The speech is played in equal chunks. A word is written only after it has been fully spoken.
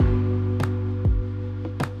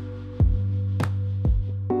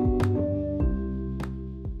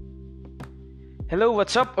Hello,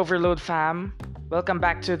 what's up, Overload fam? Welcome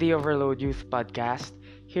back to the Overload Youth Podcast.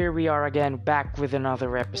 Here we are again, back with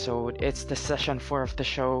another episode. It's the session 4 of the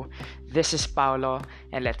show. This is Paolo,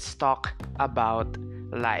 and let's talk about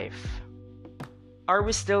life. Are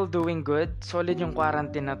we still doing good? Solid yung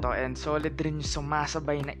quarantine na to, and solid rin yung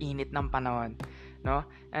sumasabay na init ng panahon. No?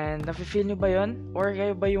 And nafe-feel nyo ba yun? Or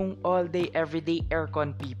kayo ba yung all-day, everyday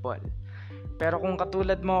aircon people? Pero kung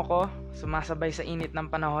katulad mo ako, sumasabay sa init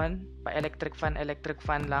ng panahon, pa-electric fan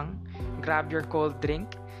lang, grab your cold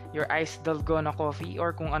drink, your iced dalgona coffee,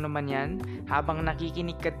 or kung ano man yan, habang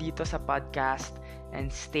nakikinig ka dito sa podcast,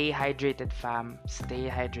 and stay hydrated fam, stay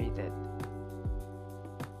hydrated.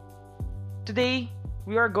 Today,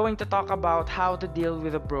 we are going to talk about how to deal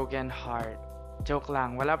with a broken heart. Joke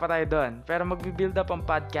lang, wala pa tayo doon, pero magbi-build up ang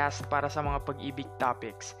podcast para sa mga pag-ibig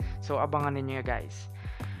topics, so abangan ninyo guys.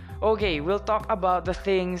 Okay, we'll talk about the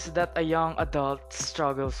things that a young adult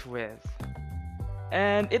struggles with.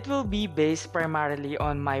 And it will be based primarily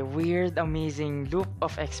on my weird, amazing loop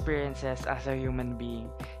of experiences as a human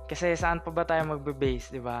being. Kasi saan pa ba tayo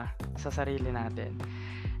magbe-base, di ba? Sa sarili natin.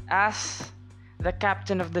 As the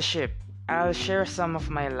captain of the ship, I'll share some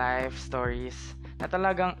of my life stories na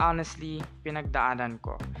talagang honestly pinagdaanan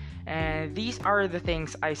ko. And these are the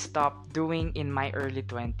things I stopped doing in my early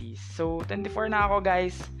 20s. So, 24 na ako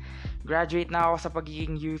guys. Graduate na ako sa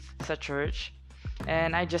pagiging youth sa church.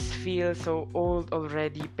 And I just feel so old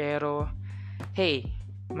already. Pero, hey,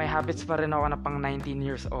 may habits pa rin ako na pang 19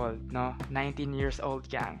 years old, no? 19 years old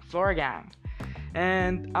gang. Floor gang.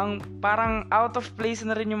 And ang parang out of place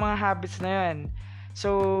na rin yung mga habits na yun.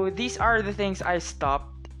 So, these are the things I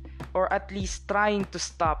stopped, or at least trying to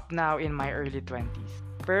stop now in my early 20s.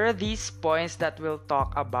 Pero these points that we'll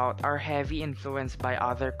talk about are heavy influenced by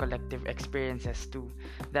other collective experiences too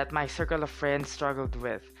that my circle of friends struggled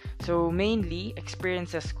with. So mainly,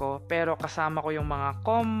 experiences ko pero kasama ko yung mga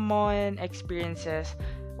common experiences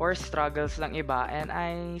or struggles lang iba and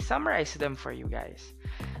I summarize them for you guys.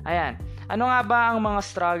 Ayan, ano nga ba ang mga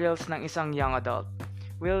struggles ng isang young adult?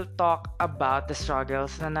 We'll talk about the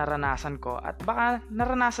struggles na naranasan ko at baka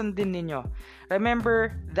naranasan din ninyo.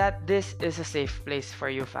 Remember that this is a safe place for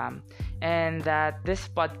you fam and that this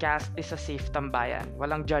podcast is a safe tambayan.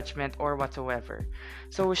 Walang judgment or whatsoever.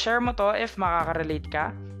 So share mo to if makaka-relate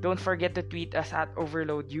ka. Don't forget to tweet us at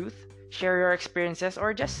Overload Youth. Share your experiences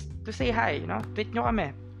or just to say hi, Tweet nyo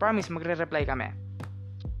kami. Promise, magre-reply kami.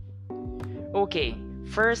 Okay,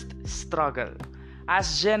 first struggle.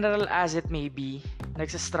 As general as it may be,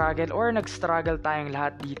 nagstruggle tayong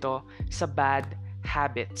lahat dito sa bad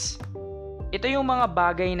habits. Ito yung mga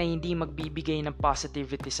bagay na hindi magbibigay ng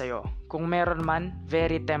positivity sa'yo. Kung meron man,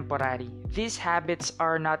 very temporary. These habits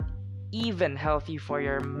are not even healthy for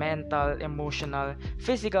your mental, emotional,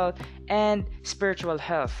 physical, and spiritual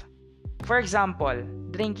health. For example,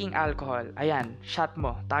 drinking alcohol. Ayan, shot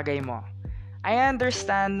mo, tagay mo. I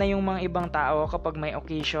understand na yung mga ibang tao kapag may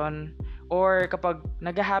occasion or kapag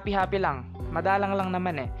nag-happy-happy lang, madalang lang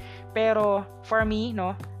naman eh. Pero for me,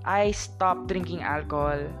 I stopped drinking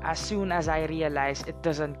alcohol as soon as I realized it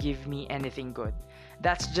doesn't give me anything good.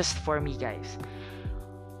 That's just for me, guys.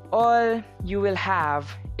 All you will have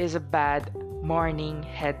is a bad morning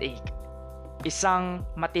headache, isang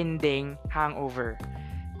matinding hangover,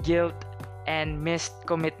 guilt and missed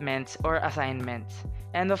commitments or assignments,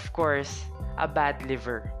 and of course, a bad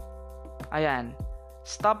liver. Ayan.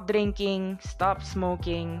 Stop drinking, stop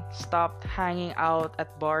smoking, stop hanging out at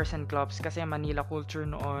bars and clubs kasi Manila culture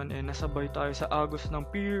noon nasabay tayo sa agos ng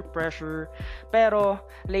peer pressure. Pero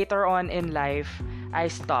later on in life, I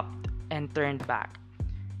stopped and turned back.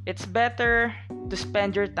 It's better to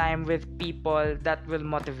spend your time with people that will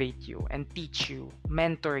motivate you and teach you,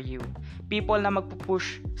 mentor you. People na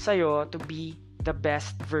magpupush sa'yo to be the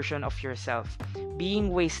best version of yourself. Being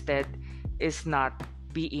wasted is not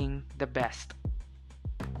being the best.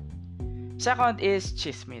 Second is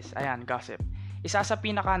chismis. Ayan, gossip. Isa sa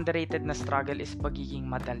pinaka-underrated na struggle is pagiging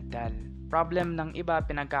madaldal. Problem ng iba,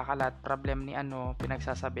 pinagkakalat. Problem ni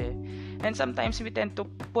pinagsasabi. And sometimes we tend to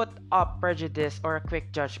put up prejudice or a quick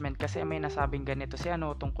judgment kasi may nasabing ganito si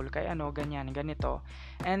tungkol kay ganyan, ganito.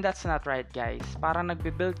 And that's not right, guys. Parang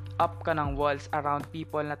nagbe-build up ka ng walls around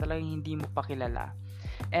people na talagang hindi mo pa kilala.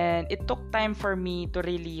 And it took time for me to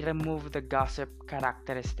really remove the gossip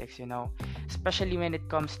characteristics, especially when it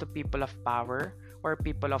comes to people of power or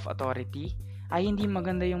people of authority. Ay, hindi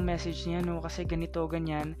maganda yung message niya, kasi ganito,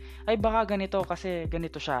 ganyan. Ay, baka ganito kasi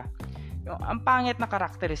ganito siya. Ang pangit na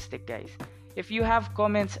characteristic, guys. If you have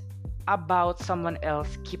comments about someone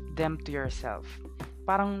else, keep them to yourself.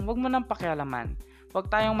 Parang wag mo nang pakialaman. Wag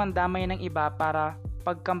tayong mandamay ng iba para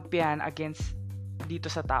pagkampihan against dito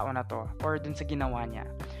sa tao na to or dun sa ginawa niya.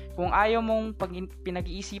 Kung ayaw mong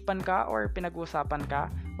pinag-iisipan ka or pinag-uusapan ka,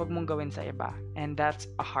 huwag mong gawin sa iba. And that's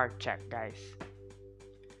a heart check, guys.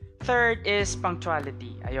 Third is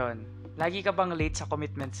punctuality. Ayun. Lagi ka bang late sa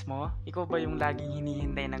commitments mo? Ikaw ba yung laging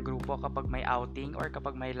hinihintay ng grupo kapag may outing or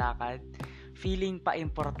kapag may lakad? Feeling pa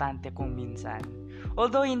importante kung minsan.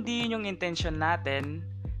 Although hindi yun yung intention natin,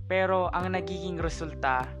 pero ang nagiging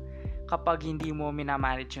resulta kapag hindi mo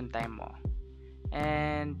minamanage yung time mo.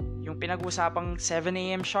 And yung pinag-usapang 7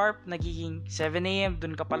 a.m. sharp, nagiging 7 a.m.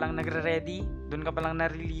 dun ka palang nagre-ready, dun ka palang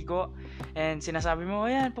nariligo, and sinasabi mo,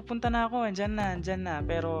 ayan, papunta na ako, andyan na.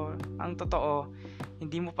 Pero ang totoo,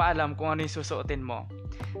 hindi mo pa alam kung ano yung susuotin mo.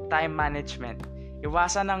 Time management.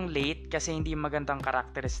 Iwasan ng late kasi hindi magandang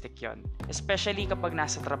characteristic yon, especially kapag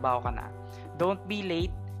nasa trabaho ka na. Don't be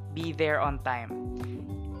late, be there on time.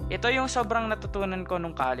 Ito yung sobrang natutunan ko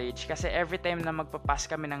nung college kasi every time na magpapass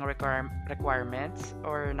kami ng requirements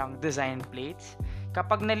or ng design plates,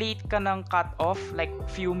 kapag na-late ka ng cut-off, like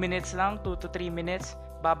few minutes lang, 2 to 3 minutes,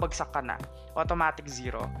 babagsak ka na. Automatic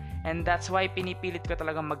zero. And that's why pinipilit ko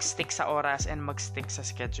talaga mag-stick sa oras and mag-stick sa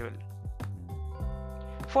schedule.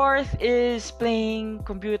 Fourth is playing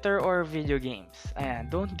computer or video games.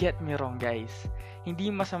 Ayan, don't get me wrong guys.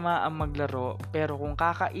 Hindi masama ang maglaro, pero kung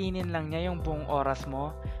kakainin lang niya yung buong oras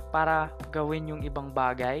mo para gawin yung ibang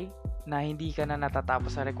bagay na hindi ka na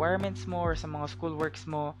natatapos sa requirements mo or sa mga schoolworks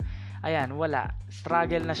mo, ayan, wala.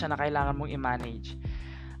 Struggle na siya na kailangan mong i-manage.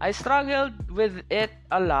 I struggled with it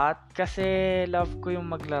a lot kasi love ko yung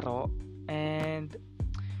maglaro and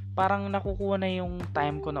parang nakukuha na yung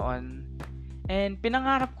time ko noon. And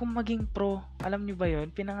pinangarap kong maging pro. Alam niyo ba yun?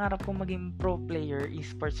 Pinangarap kong maging pro player,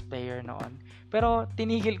 esports player noon. Pero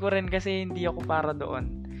tinigil ko rin kasi hindi ako para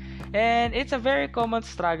doon. And it's a very common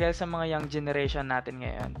struggle sa mga young generation natin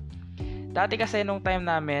ngayon. Dati kasi nung time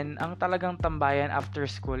namin, ang talagang tambayan after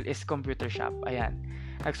school is computer shop. Ayan.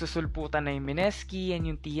 Nagsusulputan na yung Mineski and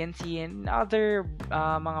yung TNC and other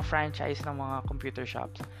mga franchise ng mga computer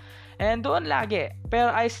shops. And doon lagi. Pero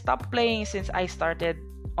I stopped playing since I started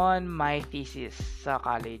on my thesis sa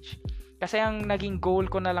college. Kasi ang naging goal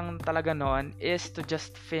ko na lang talaga noon is to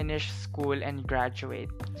just finish school and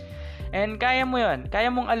graduate. And kaya mo yun. Kaya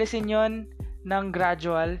mong alisin yun ng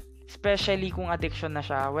gradual, especially kung addiction na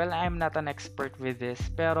siya. Well, I'm not an expert with this.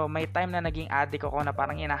 Pero may time na naging addict ako na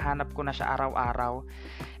parang inahanap ko na siya araw-araw.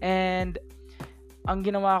 And ang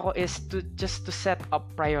ginawa ko is to set up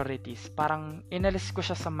priorities. Parang inalis ko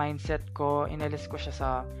siya sa mindset ko, inalis ko siya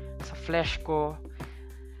sa flesh ko.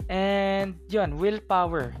 And yun,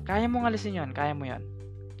 willpower. Kaya mong alisin yun, kaya mo yun.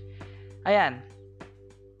 Ayan.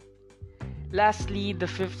 Lastly, the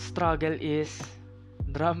fifth struggle is,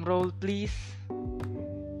 drum roll please.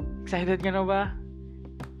 Excited ka na ba?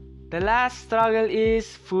 The last struggle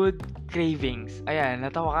is food cravings. Ayan,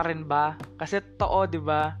 natawa ka rin ba? Kasi totoo, di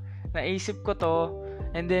ba? Naisip ko to,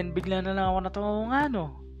 and then bigla na lang ako natawa nga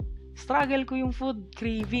no. Struggle ko yung food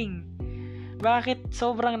craving. Bakit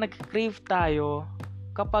sobrang nag-crave tayo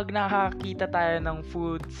kapag nakakita tayo ng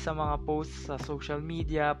food sa mga posts sa social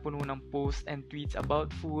media, puno ng posts and tweets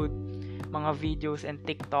about food, mga videos and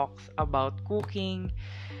TikToks about cooking.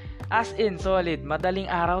 As in, solid,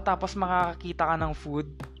 madaling araw tapos makakakita ka ng food.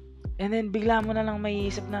 And then, bigla mo na lang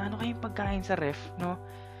maiisip na ano kayong pagkain sa ref, no?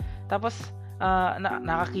 Tapos,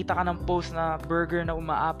 nakakita ka ng post na burger na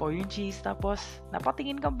umaapaw yung cheese. Tapos,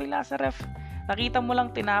 napatingin kang bigla sa ref. Nakita mo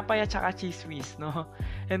lang tinapay at saka cheese whiz, no?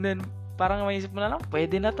 And then, parang maiisip mo na lang,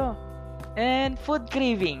 pwede na to. And food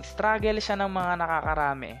craving, struggle siya ng mga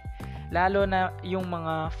nakakarami. Lalo na yung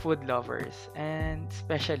mga food lovers. And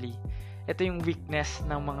especially, ito yung weakness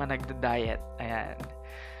ng mga nagda-diet. Ayan.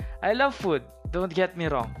 I love food. Don't get me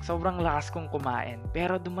wrong. Sobrang lakas kong kumain.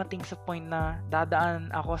 Pero dumating sa point na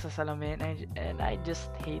dadaan ako sa salamin and I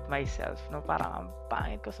just hate myself. No? Parang ang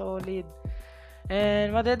pangit ko solid.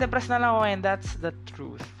 And madedepress na lang ako and that's the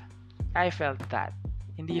truth. I felt that.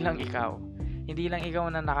 Hindi lang ikaw. Hindi lang ikaw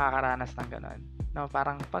na nakakaranas ng ganun. No,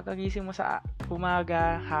 parang pagkagising mo sa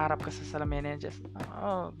umaga, harap ka sa salamin and just,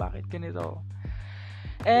 bakit ganito?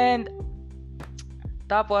 And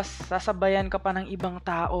tapos sasabayan ka pa ng ibang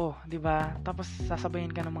tao, 'di ba? Tapos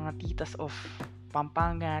sasabayan ka ng mga titas of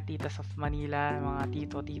Pampanga, titas of Manila, mga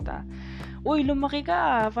tito, tita. Uy, lumaki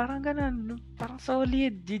ka, parang ganun, parang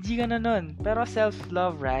solid, GG ka na nun. Pero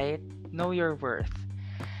self-love, right? Know your worth.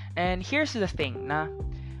 And here's the thing, na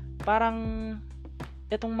parang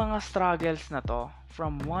itong mga struggles na to,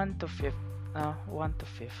 from 1 to 5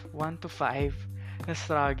 na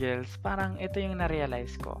struggles, parang ito yung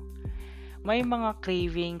na-realize ko. May mga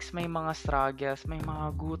cravings, may mga struggles, may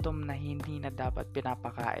mga gutom na hindi na dapat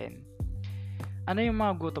pinapakain. Ano yung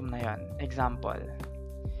mga gutom na yon? Example,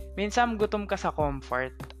 minsan gutom ka sa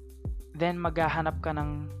comfort, then maghahanap ka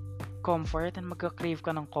ng comfort and magka-crave ka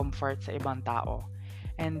ng comfort sa ibang tao.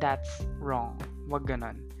 And that's wrong. Wag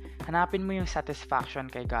ganon. Hanapin mo yung satisfaction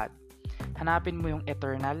kay God. Hanapin mo yung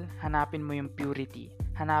eternal. Hanapin mo yung purity.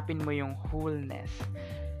 Hanapin mo yung wholeness.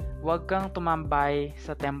 Wag kang tumambay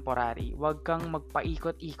sa temporary. Wag kang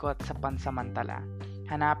magpaikot-ikot sa pansamantala.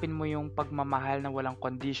 Hanapin mo yung pagmamahal na walang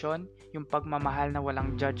condition, yung pagmamahal na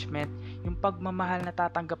walang judgment, yung pagmamahal na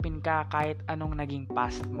tatanggapin ka kahit anong naging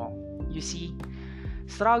past mo. You see,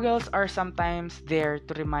 struggles are sometimes there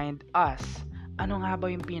to remind us, ano nga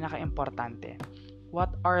ba yung pinaka-importante?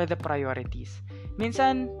 What are the priorities?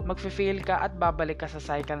 Minsan, magfe-fail ka at babalik ka sa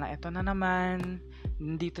cycle na ito na naman,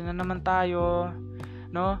 nandito na naman tayo,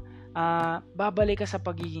 no? Babalik ka sa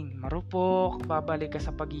pagiging marupok, babalik ka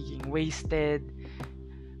sa pagiging wasted.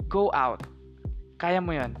 Go out. Kaya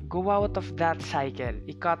mo yun. Go out of that cycle.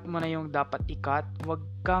 I-cut mo na yung dapat i-cut. Huwag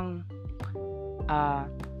kang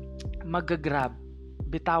mag-grab.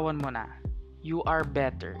 Bitawan mo na. You are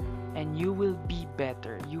better. And you will be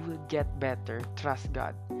better. You will get better. Trust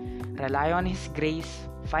God. Rely on His grace.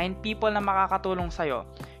 Find people na makakatulong sa'yo.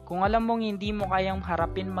 Kung alam mong hindi mo kayang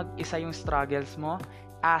harapin mag-isa yung struggles mo,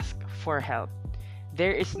 ask for help.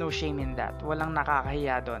 There is no shame in that. Walang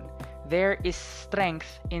nakakahiya doon. There is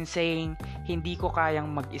strength in saying, hindi ko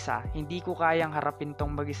kayang mag-isa. Hindi ko kayang harapin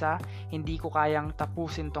tong mag-isa. Hindi ko kayang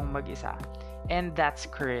tapusin tong mag-isa. And that's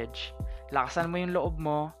courage. Lakasan mo yung loob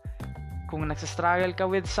mo. Kung nagsastruggle ka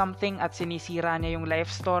with something at sinisira niya yung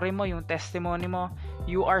life story mo, yung testimony mo,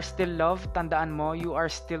 you are still loved. Tandaan mo, you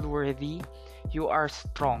are still worthy. You are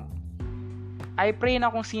strong. I pray na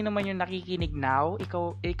kung sino man yung nakikinig now,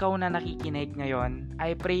 ikaw na nakikinig ngayon,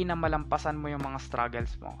 I pray na malampasan mo yung mga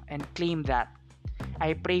struggles mo and claim that.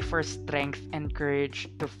 I pray for strength and courage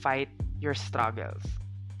to fight your struggles.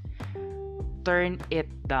 Turn it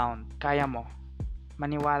down. Kaya mo.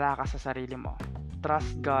 Maniwala ka sa sarili mo.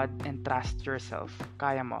 Trust God and trust yourself.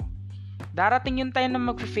 Kaya mo. Darating yung time na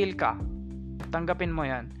mag-fail ka. Tanggapin mo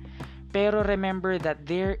yan. Pero remember that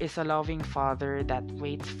there is a loving Father that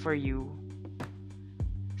waits for you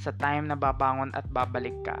sa time na babangon at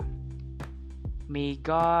babalik ka. May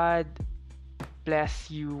God bless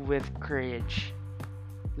you with courage,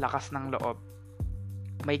 lakas ng loob.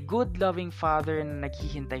 May good loving Father na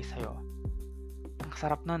naghihintay sa'yo. Ang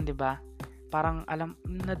sarap nun, di ba? Parang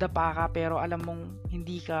nadapa ka pero alam mong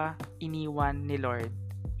hindi ka iniwan ni Lord.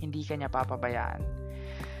 Hindi ka niya papabayaan.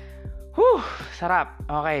 Whew! Sarap.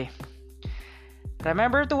 Okay.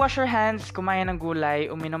 Remember to wash your hands, kumain ng gulay,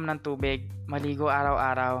 uminom ng tubig, maligo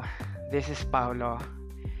araw-araw. This is Paulo.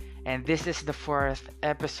 And this is the 4th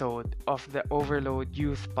episode of the Overload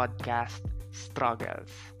Youth Podcast,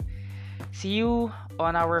 Struggles. See you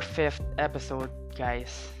on our 5th episode,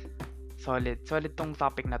 guys. Solid tong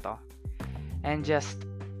topic na to. And just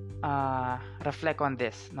reflect on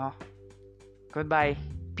this, no? Goodbye.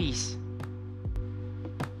 Peace.